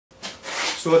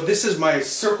So this is my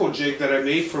circle jig that I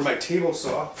made for my table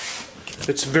saw.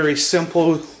 It's very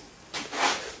simple.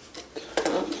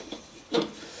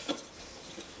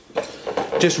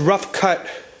 Just rough cut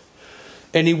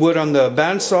any wood on the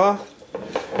bandsaw,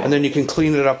 and then you can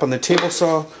clean it up on the table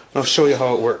saw, and I'll show you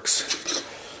how it works.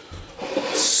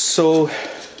 So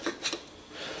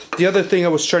the other thing I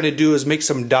was trying to do is make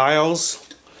some dials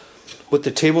with the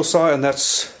table saw, and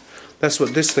that's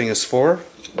what this thing is for.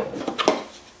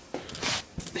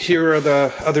 Here are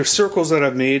the other circles that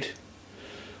I've made.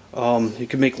 You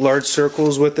can make large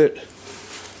circles with it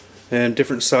and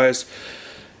different size.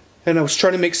 And I was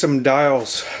trying to make some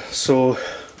dials, so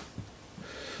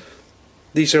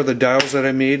these are the dials that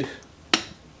I made,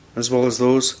 as well as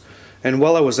those. And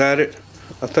while I was at it,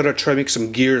 I thought I'd try to make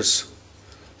some gears.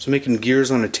 So making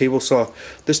gears on a table saw.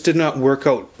 This did not work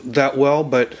out that well,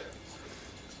 but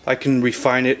I can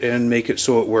refine it and make it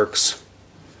so it works.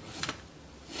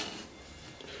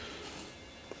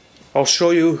 I'll show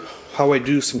you how I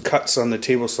do some cuts on the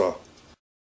table saw.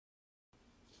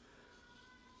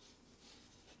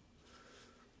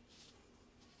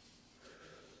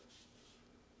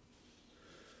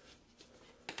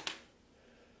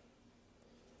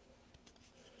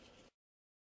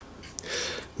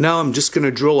 Now I'm just going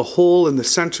to drill a hole in the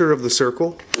center of the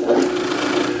circle.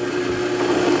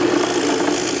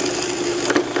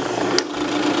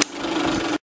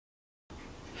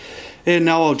 And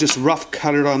now I'll just rough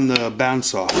cut it on the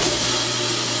bandsaw.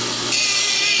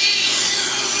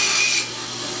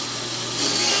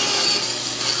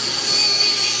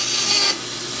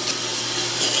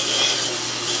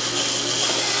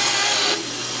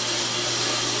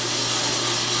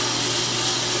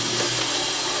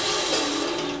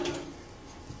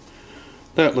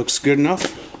 That looks good enough.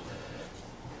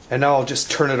 And now I'll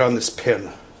just turn it on this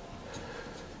pin.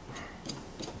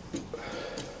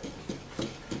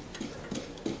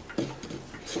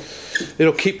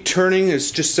 It'll keep turning,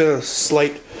 it's just a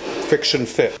slight friction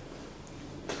fit.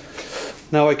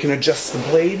 Now I can adjust the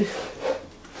blade.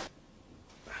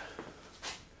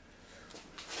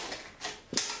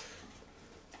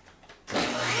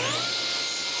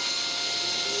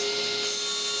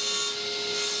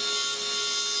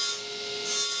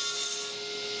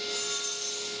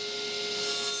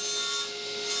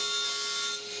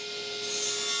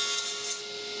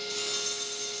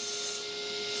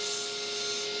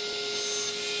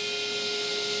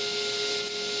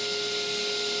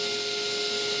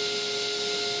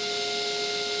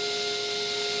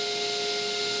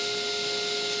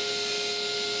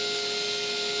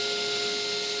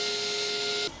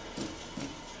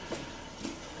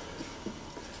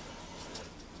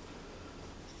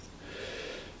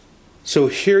 So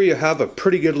here you have a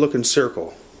pretty good looking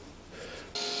circle.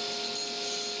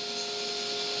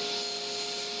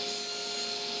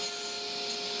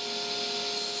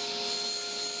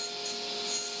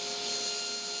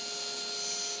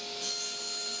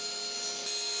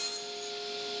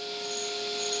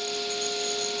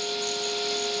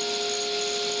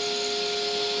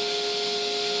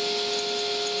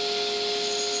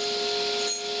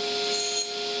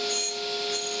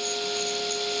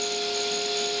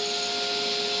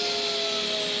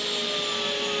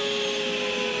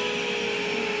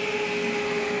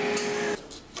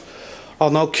 I'll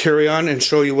now carry on and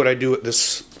show you what I do with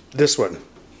this one.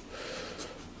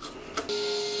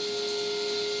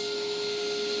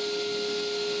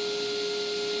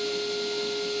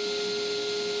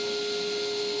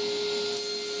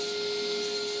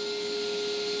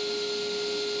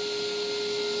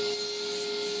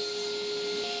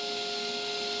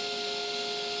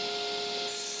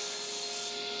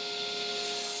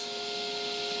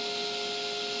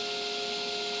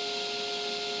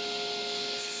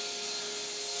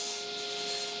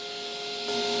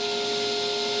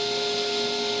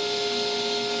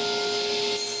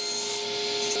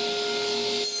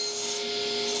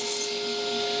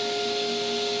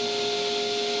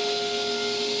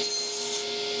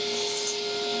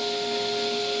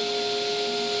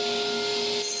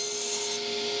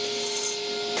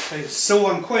 Okay, so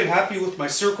I'm quite happy with my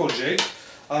circle jig.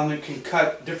 It can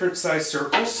cut different size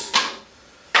circles,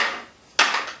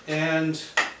 and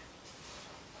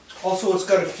also it's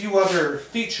got a few other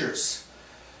features.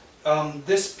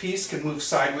 This piece can move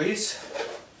sideways,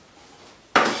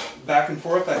 back and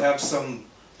forth. I have some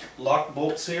lock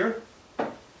bolts here,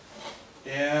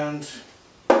 and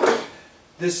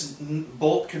this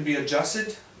bolt can be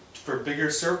adjusted for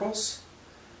bigger circles.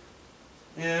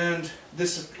 And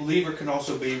this lever can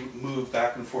also be moved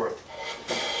back and forth.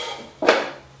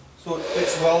 So it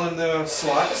fits well in the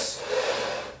slots,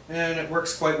 and it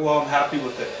works quite well. I'm happy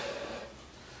with it.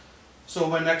 So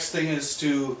my next thing is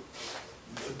to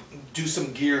do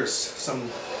some gears, some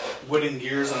wooden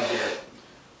gears on here.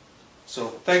 So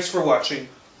thanks for watching.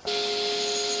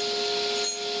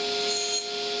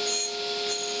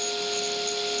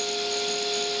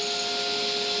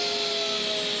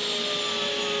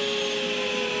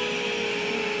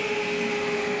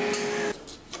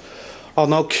 I'll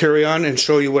now carry on and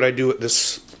show you what I do with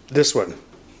this one.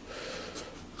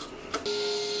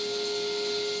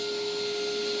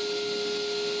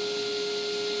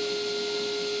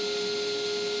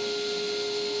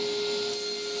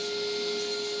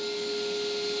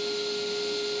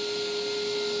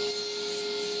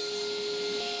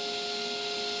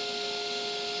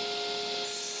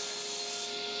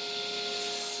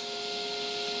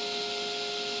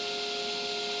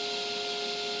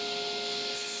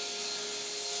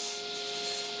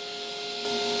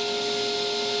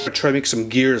 I try to make some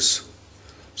gears.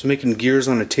 So making gears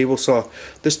on a table saw.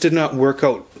 This did not work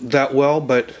out that well,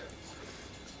 but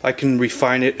I can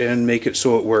refine it and make it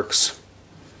so it works.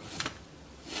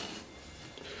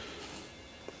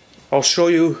 I'll show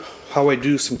you how I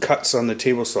do some cuts on the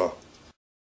table saw.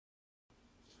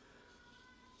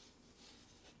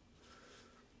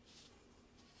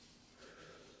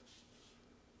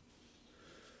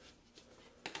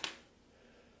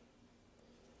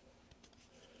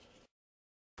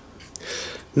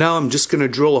 Now I'm just going to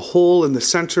drill a hole in the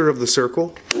center of the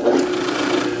circle.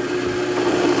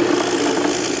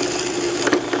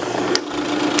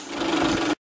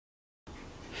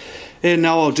 And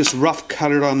now I'll just rough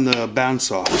cut it on the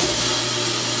bandsaw.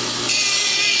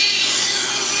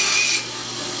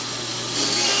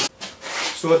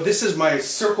 So this is my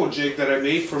circle jig that I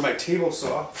made for my table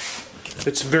saw.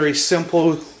 It's very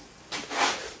simple.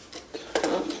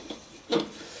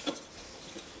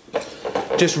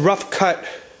 Just rough cut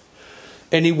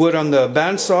any wood on the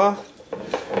bandsaw,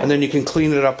 and then you can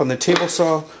clean it up on the table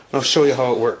saw, and I'll show you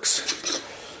how it works.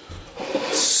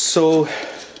 So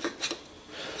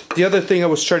the other thing I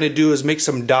was trying to do is make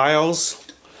some dials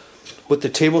with the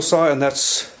table saw, and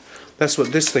that's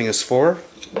what this thing is for.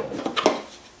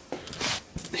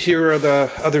 Here are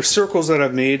the other circles that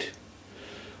I've made.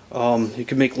 You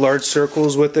can make large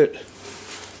circles with it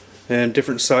and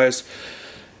different size.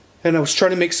 And I was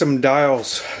trying to make some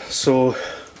dials, so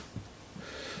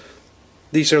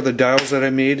these are the dials that I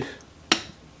made,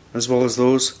 as well as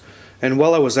those. And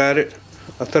while I was at it,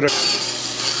 I thought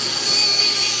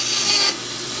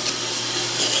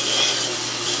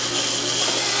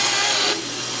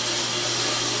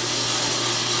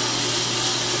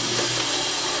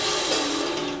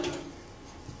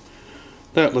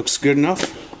that looks good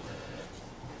enough.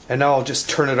 And now I'll just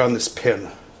turn it on this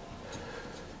pin.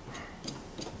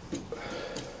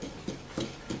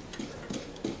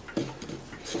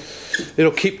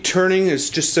 It'll keep turning,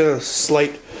 it's just a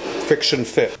slight friction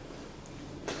fit.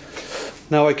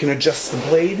 Now I can adjust the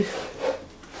blade.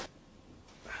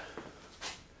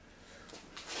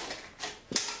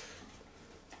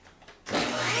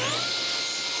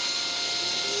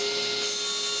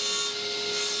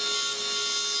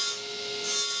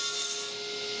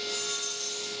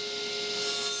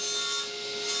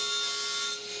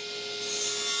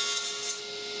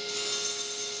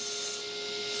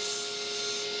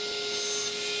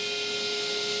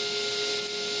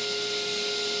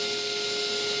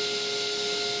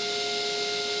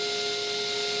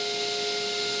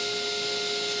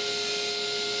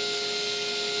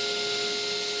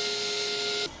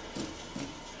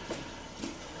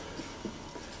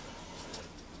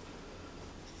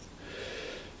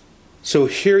 So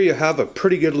here you have a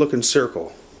pretty good looking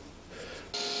circle.